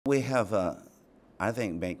We have, I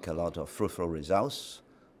think, make a lot of fruitful results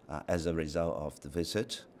as a result of the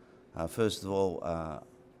visit. First of all,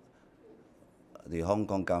 the Hong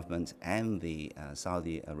Kong government and the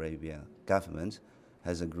Saudi Arabia government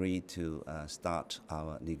has agreed to start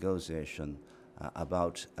our negotiation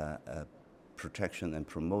about a protection and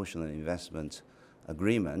promotion and investment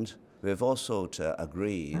agreement. We've also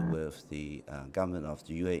agreed with the government of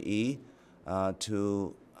the UAE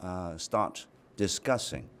to start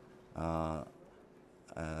discussing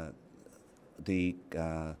the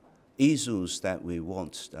issues that we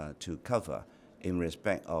want to cover in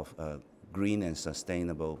respect of green and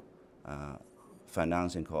sustainable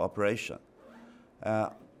financing cooperation.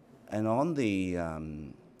 And on the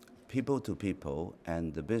people-to-people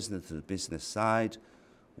and the business-to-business side,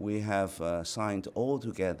 we have signed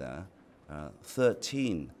altogether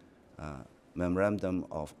 13 memorandum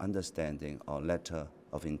of understanding or letter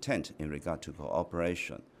of intent in regard to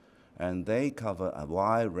cooperation. And they cover a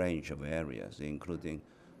wide range of areas, including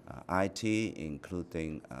IT,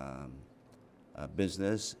 including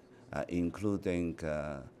business, including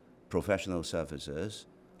professional services,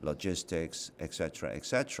 logistics, etc.,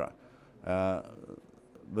 etc.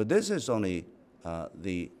 But this is only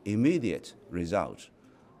the immediate result.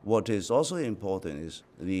 What is also important is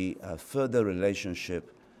the further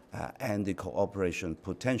relationship and the cooperation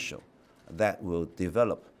potential that will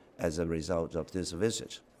develop as a result of this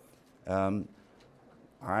visit.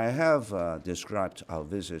 I have described our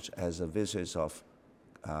visit as a visit of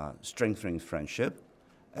strengthening friendship,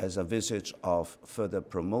 as a visit of further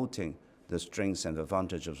promoting the strengths and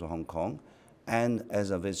advantages of Hong Kong, and as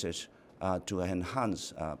a visit to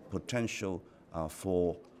enhance potential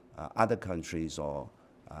for other countries or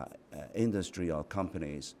industry or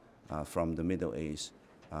companies from the Middle East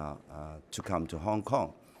to come to Hong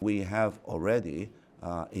Kong. We have already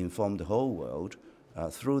informed the whole world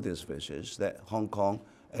through this visit that Hong Kong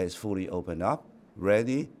is fully opened up,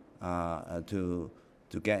 ready to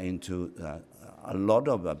get into a lot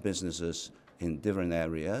of businesses in different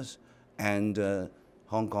areas, and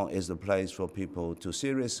Hong Kong is the place for people to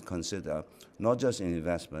seriously consider not just in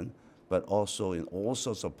investment, but also in all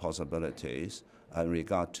sorts of possibilities in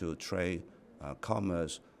regard to trade,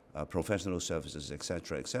 commerce, professional services,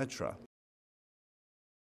 etc., etc.